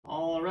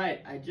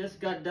I just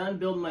got done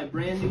building my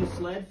brand new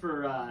sled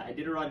for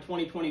Iditarod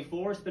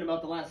 2024. Spent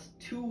about the last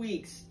 2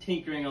 weeks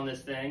tinkering on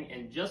this thing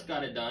and just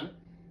got it done,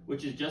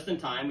 which is just in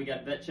time. We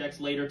got vet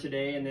checks later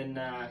today and then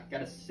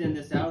got to send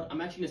this out.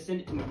 I'm actually gonna send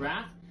it to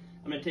McGrath.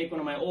 I'm gonna take one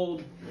of my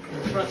old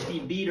crusty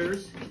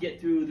beaters to get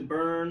through the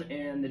burn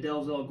and the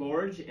Dallasseavey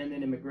Gorge, and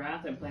then in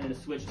McGrath I'm planning to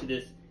switch to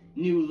this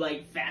new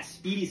light, fast,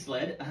 speedy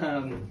sled.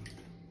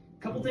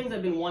 Couple things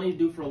I've been wanting to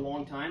do for a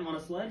long time on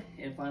a sled,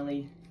 and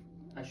finally,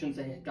 I shouldn't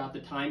say got the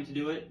time to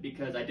do it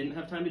because I didn't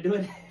have time to do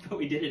it, but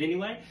we did it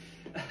anyway.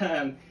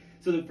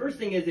 So the first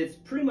thing is it's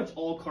pretty much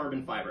all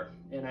carbon fiber,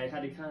 and I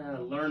had to kind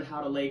of learn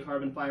how to lay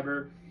carbon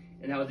fiber,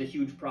 and that was a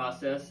huge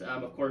process.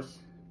 Of course,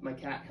 my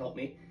cat helped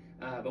me,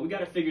 but we got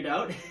it figured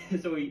out.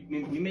 So we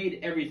made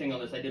everything on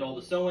this. I did all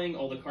the sewing,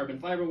 all the carbon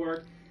fiber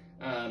work,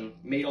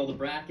 made all the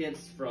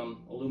brackets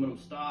from aluminum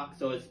stock,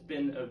 so it's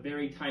been a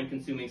very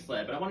time-consuming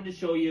sled. But I wanted to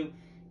show you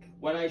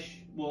what I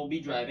will be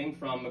driving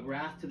from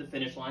McGrath to the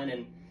finish line,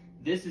 and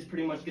this is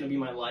pretty much going to be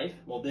my life.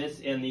 Well,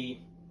 this and the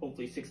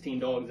hopefully 16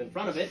 dogs in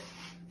front of it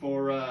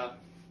for, I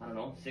don't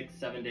know,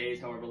 6-7 days,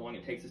 however long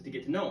it takes us to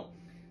get to know.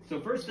 So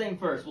first thing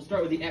first, we'll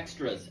start with the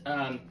extras.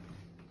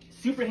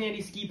 Super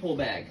handy ski pole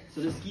bag.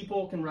 So this ski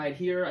pole can ride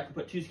here. I can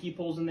put 2 ski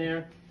poles in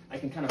there. I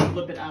can kind of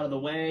flip it out of the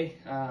way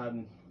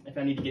if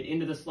I need to get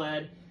into the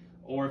sled,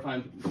 or if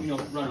I'm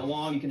running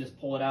along, you can just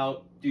pull it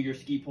out, do your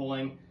ski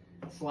pulling,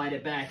 slide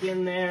it back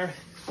in there,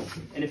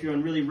 and if you're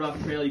on really rough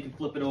trail, you can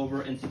flip it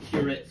over and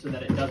secure it so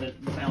that it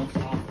doesn't bounce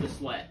off the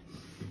sled.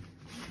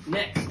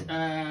 Next,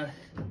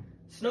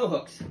 snow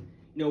hooks.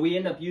 We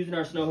end up using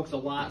our snow hooks a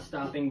lot,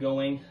 stopping,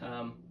 going.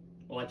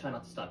 Well, I try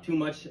not to stop too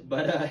much,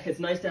 but it's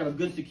nice to have a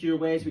good secure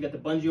way. So we got the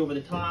bungee over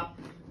the top,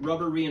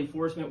 rubber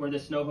reinforcement where the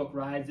snow hook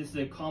rides. This is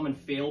a common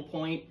fail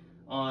point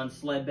on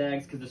sled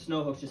bags because the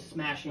snow hook's just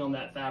smashing on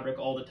that fabric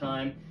all the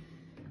time.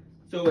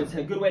 So it's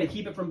a good way to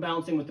keep it from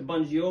bouncing with the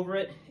bungee over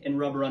it and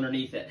rubber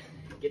underneath it.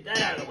 Get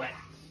that out of the way.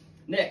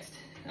 Next,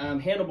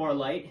 handlebar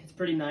light. It's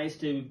pretty nice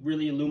to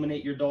really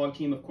illuminate your dog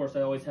team. Of course,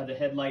 I always have the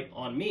headlight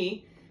on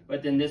me,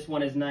 but then this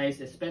one is nice,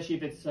 especially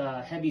if it's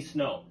heavy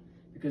snow,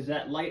 because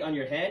that light on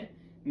your head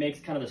makes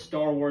kind of the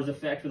Star Wars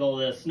effect with all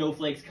the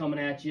snowflakes coming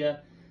at you.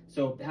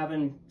 So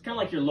having kind of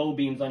like your low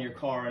beams on your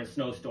car in a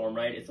snowstorm,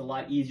 right? It's a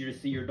lot easier to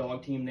see your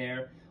dog team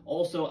there.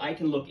 Also, I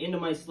can look into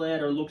my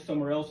sled or look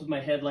somewhere else with my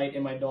headlight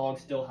and my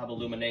dogs still have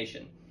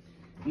illumination.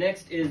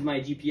 Next is my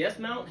GPS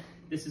mount.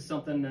 This is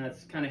something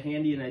that's kind of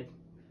handy, and I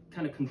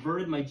kind of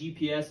converted my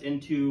GPS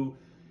into,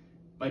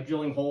 by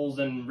drilling holes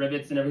and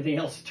rivets and everything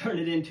else, turned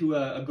it into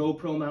a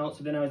GoPro mount.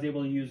 So then I was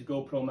able to use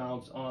GoPro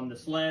mounts on the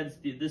sleds,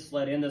 this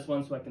sled and this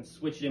one, so I can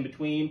switch it in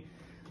between.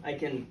 I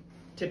can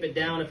tip it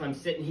down if I'm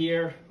sitting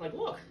here, like,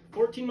 look,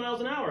 14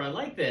 miles an hour, I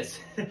like this.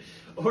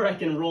 Or I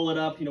can roll it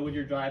up, when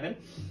you're driving.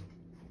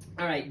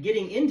 All right,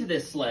 getting into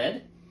this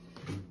sled,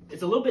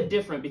 it's a little bit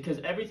different because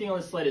everything on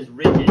the sled is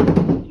rigid.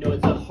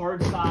 It's a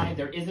hard side.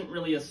 There isn't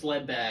really a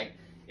sled bag.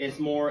 It's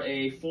more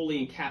a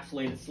fully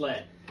encapsulated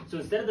sled. So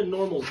instead of the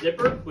normal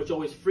zipper, which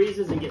always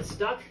freezes and gets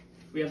stuck,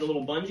 we have the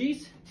little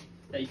bungees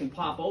that you can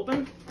pop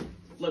open,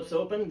 flips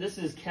open. This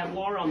is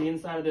Kevlar on the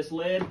inside of this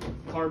lid,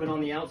 carbon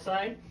on the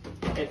outside.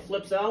 It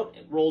flips out,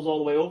 it rolls all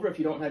the way over if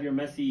you don't have your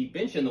messy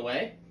bench in the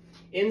way.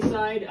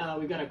 Inside,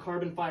 we've got a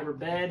carbon fiber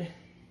bed,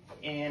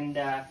 and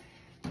yeah,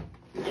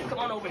 come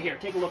on over here,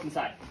 take a look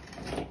inside.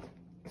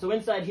 So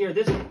inside here,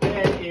 this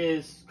bed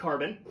is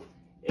carbon.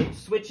 It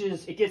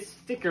switches, it gets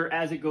thicker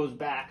as it goes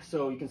back.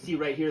 So you can see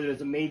right here,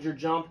 there's a major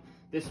jump.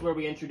 This is where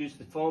we introduced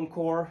the foam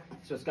core.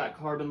 So it's got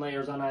carbon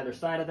layers on either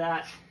side of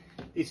that.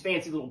 These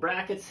fancy little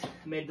brackets,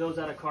 made those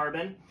out of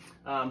carbon.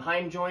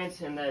 Heim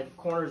joints and the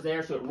corners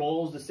there, so it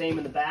rolls the same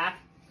in the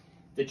back.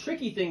 The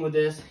tricky thing with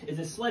this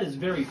sled is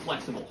very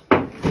flexible.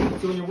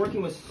 So when you're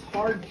working with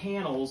hard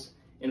panels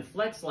and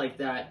flex like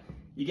that,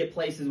 you get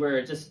places where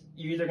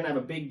you're either gonna have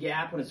a big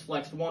gap when it's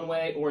flexed one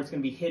way, or it's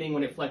gonna be hitting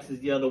when it flexes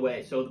the other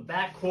way. So the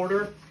back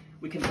quarter,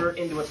 we convert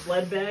into a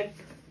sled bag.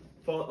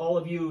 For all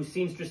of you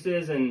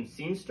seamstresses and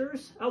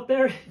seamsters out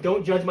there,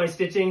 don't judge my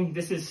stitching.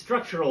 This is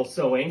structural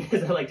sewing,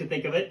 as I like to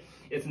think of it.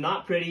 It's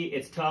not pretty,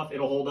 it's tough,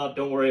 it'll hold up,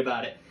 don't worry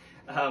about it.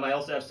 I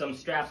also have some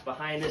straps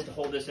behind this to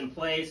hold this in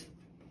place.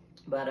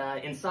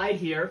 But inside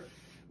here,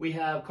 we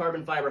have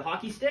carbon fiber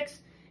hockey sticks,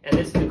 and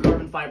this is the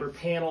carbon fiber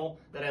panel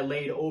that I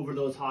laid over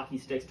those hockey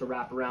sticks to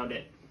wrap around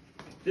it.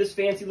 This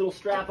fancy little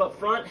strap up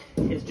front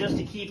is just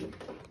to keep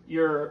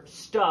your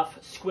stuff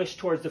squished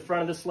towards the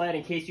front of the sled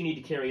in case you need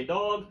to carry a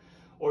dog,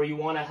 or you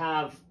want to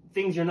have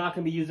things you're not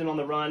going to be using on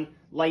the run.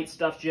 Light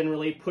stuff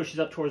generally pushes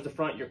up towards the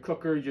front, your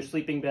cooker, your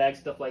sleeping bag,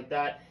 stuff like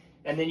that.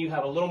 And then you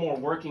have a little more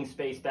working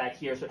space back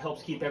here, so it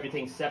helps keep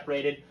everything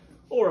separated.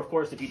 Or of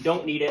course, if you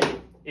don't need it,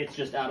 it's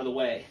just out of the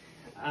way.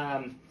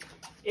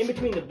 In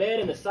between the bed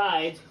and the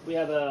sides, we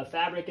have a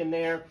fabric in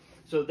there.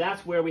 So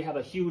that's where we have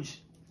a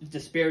huge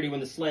disparity when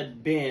the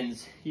sled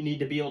bends. You need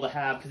to be able to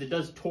have, because it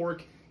does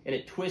torque and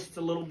it twists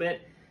a little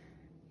bit.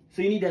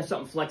 So you need to have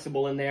something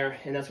flexible in there,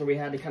 and that's where we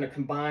had to kind of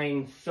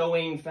combine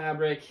sewing,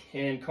 fabric,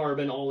 and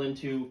carbon all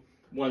into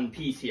one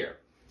piece here.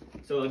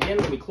 So again,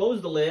 when we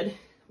close the lid,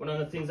 One of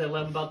the things I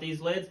love about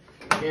these lids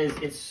is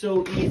it's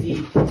so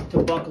easy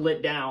to buckle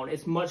it down.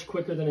 It's much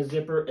quicker than a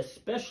zipper,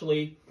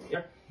 especially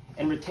here,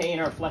 and retain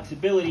our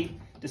flexibility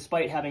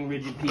despite having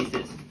rigid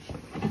pieces.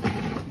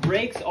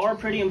 Brakes are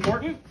pretty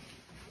important.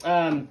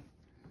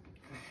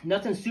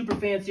 Nothing super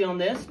fancy on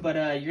this, but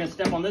you're gonna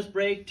step on this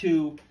brake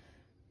to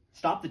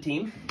stop the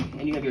team,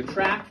 and you have your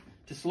track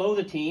to slow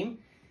the team.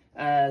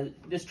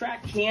 This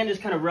track can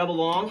just kind of rub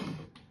along,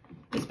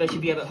 especially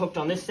if you have it hooked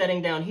on this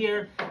setting down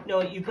here. You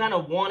know, you kind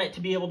of want it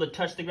to be able to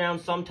touch the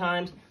ground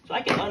sometimes. So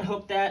I can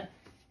unhook that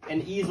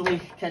and easily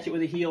catch it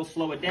with a heel,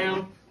 slow it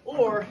down.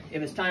 Or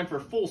if it's time for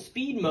full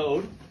speed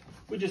mode,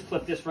 we just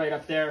clip this right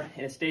up there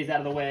and it stays out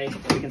of the way,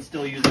 and we can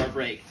still use our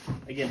brake.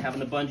 Again, having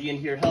the bungee in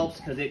here helps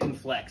because it can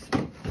flex.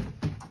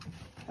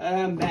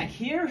 Back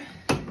here,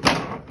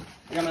 I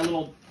got my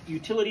little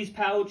utilities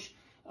pouch.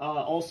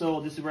 Also,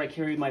 this is where I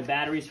carry my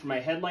batteries for my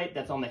headlight.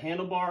 That's on the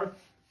handlebar.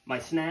 My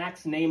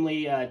snacks,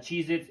 namely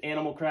Cheez-Its,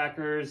 animal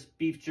crackers,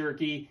 beef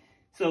jerky.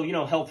 So, you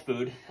know, health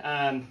food.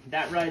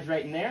 That rides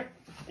right in there.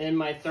 And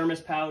my thermos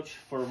pouch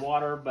for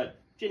water, but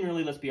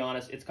generally, let's be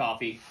honest, it's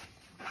coffee.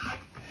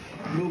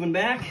 Moving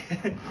back,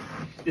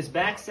 this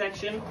back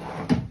section,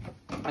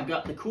 I've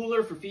got the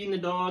cooler for feeding the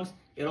dogs.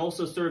 It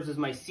also serves as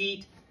my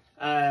seat.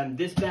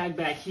 This bag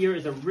back here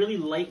is a really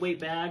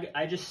lightweight bag.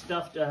 I just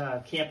stuffed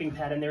a camping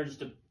pad in there just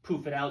to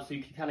poof it out so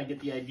you can kind of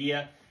get the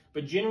idea.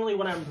 But generally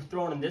what I'm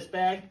throwing in this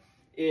bag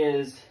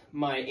is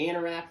my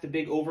anorak, the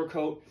big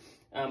overcoat,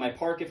 my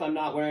park if I'm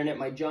not wearing it,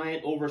 my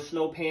giant over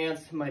snow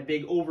pants, my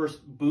big over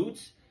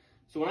boots.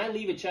 So when I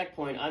leave a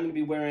checkpoint, I'm gonna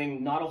be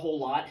wearing not a whole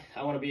lot.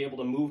 I wanna be able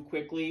to move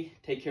quickly,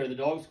 take care of the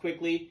dogs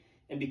quickly,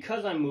 and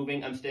because I'm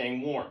moving, I'm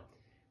staying warm.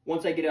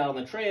 Once I get out on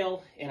the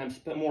trail and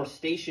I'm more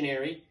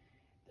stationary,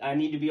 I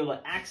need to be able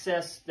to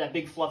access that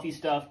big fluffy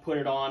stuff, put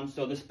it on.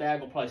 So this bag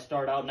will probably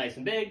start out nice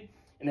and big,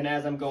 and then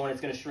as I'm going,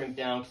 it's gonna shrink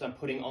down because I'm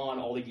putting on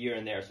all the gear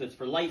in there. So it's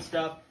for light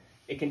stuff.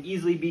 It can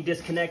easily be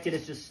disconnected.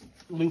 It's just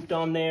looped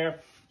on there.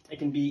 It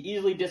can be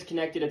easily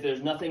disconnected if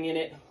there's nothing in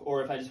it,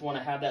 or if I just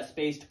wanna have that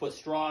space to put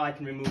straw, I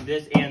can remove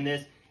this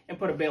and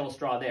put a bale of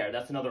straw there.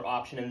 That's another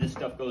option, and this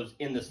stuff goes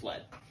in the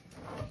sled.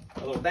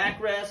 A little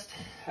backrest.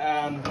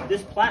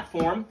 This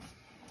platform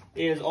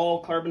is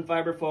all carbon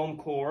fiber foam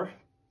core.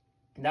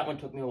 And that one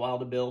took me a while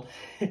to build.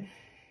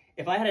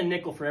 If I had a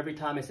nickel for every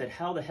time I said,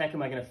 how the heck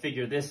am I gonna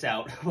figure this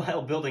out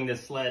while building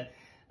this sled,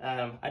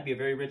 I'd be a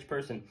very rich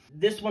person.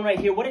 This one right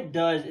here, what it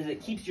does is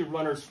it keeps your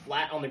runners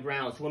flat on the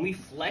ground. So when we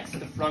flex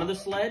the front of the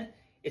sled,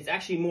 it's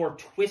actually more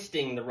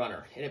twisting the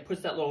runner. And it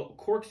puts that little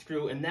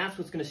corkscrew, and that's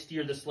what's gonna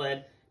steer the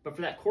sled. But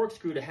for that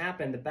corkscrew to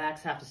happen, the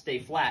backs have to stay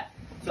flat.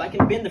 So I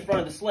can bend the front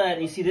of the sled,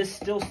 and you see this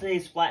still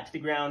stays flat to the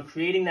ground,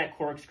 creating that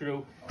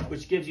corkscrew,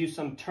 which gives you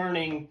some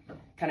turning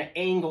kind of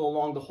angle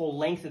along the whole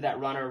length of that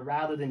runner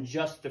rather than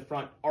just the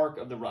front arc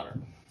of the runner.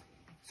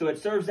 So it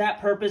serves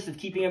that purpose of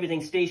keeping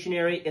everything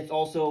stationary. It's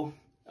also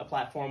a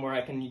platform where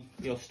I can,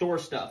 store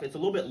stuff. It's a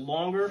little bit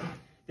longer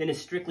than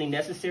is strictly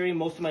necessary.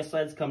 Most of my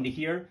sleds come to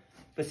here,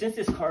 but since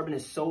this carbon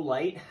is so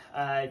light,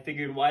 I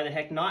figured why the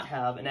heck not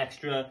have an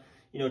extra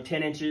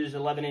 10 inches,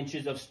 11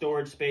 inches of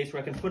storage space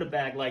where I can put a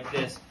bag like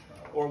this,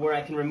 or where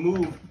I can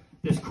remove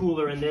this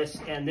cooler and this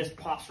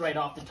pops right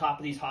off the top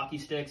of these hockey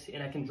sticks,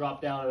 and I can drop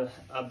down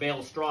a bale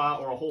of straw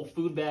or a whole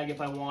food bag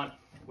if I want,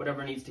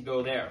 whatever needs to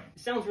go there.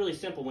 It sounds really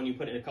simple when you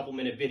put it in a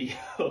couple-minute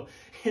video,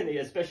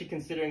 especially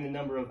considering the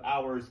number of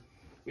hours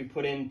we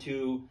put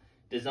into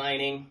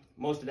designing.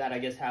 Most of that, I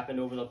guess, happened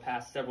over the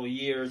past several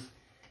years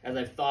as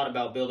I've thought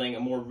about building a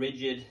more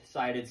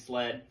rigid-sided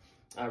sled.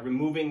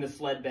 Removing the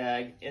sled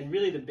bag, and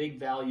really the big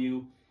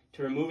value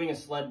to removing a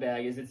sled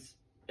bag is it's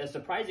a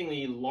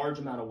surprisingly large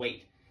amount of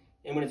weight.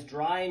 And when it's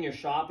dry in your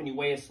shop and you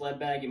weigh a sled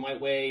bag, it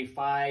might weigh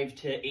 5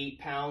 to 8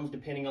 pounds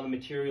depending on the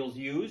materials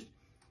used.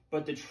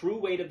 But the true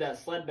weight of that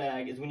sled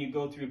bag is when you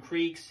go through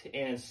creeks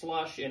and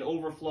slush and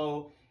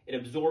overflow, it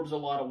absorbs a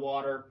lot of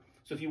water.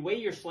 So if you weigh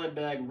your sled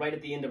bag right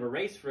at the end of a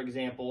race, for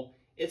example,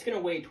 it's going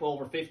to weigh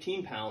 12 or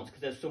 15 pounds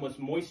because there's so much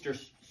moisture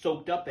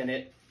soaked up in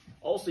it.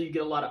 Also, you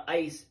get a lot of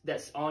ice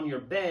that's on your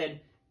bed.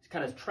 It's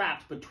kind of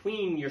trapped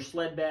between your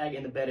sled bag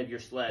and the bed of your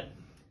sled.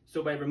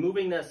 So by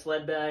removing that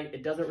sled bag,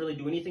 it doesn't really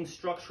do anything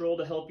structural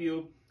to help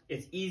you.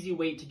 It's easy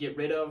weight to get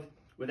rid of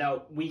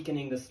without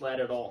weakening the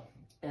sled at all.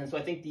 And so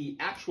I think the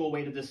actual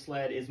weight of this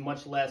sled is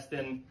much less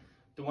than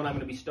the one I'm going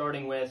to be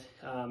starting with,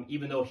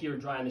 even though here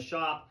dry in the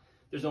shop,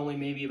 there's only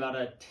maybe about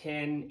a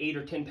 8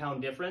 or 10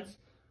 pound difference.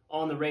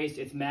 On the race,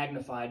 it's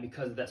magnified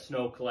because of that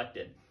snow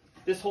collected.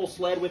 This whole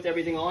sled with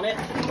everything on it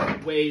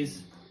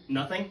weighs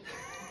nothing,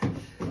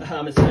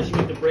 especially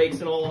with the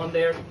brakes and all on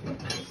there.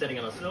 Setting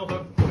on a snow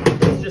hook.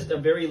 It's just a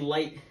very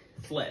light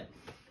sled.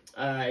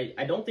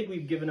 I don't think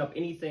we've given up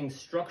anything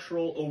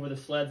structural over the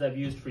sleds I've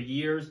used for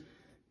years.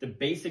 The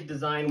basic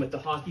design with the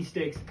hockey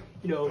sticks,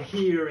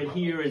 here and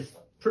here is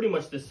pretty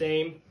much the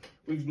same.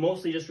 We've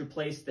mostly just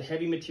replaced the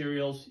heavy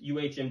materials,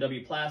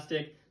 UHMW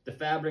plastic, the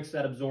fabrics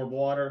that absorb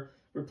water,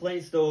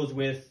 replace those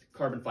with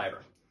carbon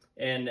fiber.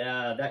 And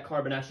that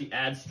carbon actually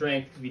adds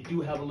strength. We do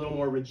have a little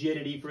more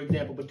rigidity, for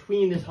example,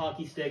 between this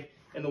hockey stick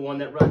and the one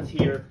that runs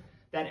here.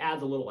 that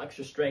adds a little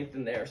extra strength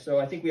in there. So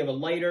I think we have a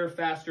lighter,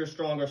 faster,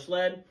 stronger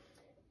sled.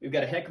 We've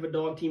got a heck of a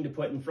dog team to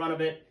put in front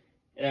of it.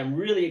 And I'm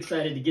really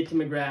excited to get to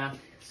McGrath,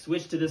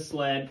 switch to this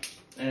sled,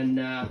 and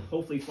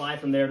hopefully fly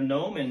from there to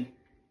Nome and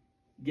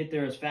get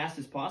there as fast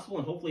as possible.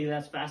 And hopefully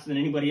that's faster than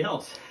anybody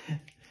else.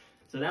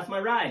 So that's my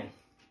ride.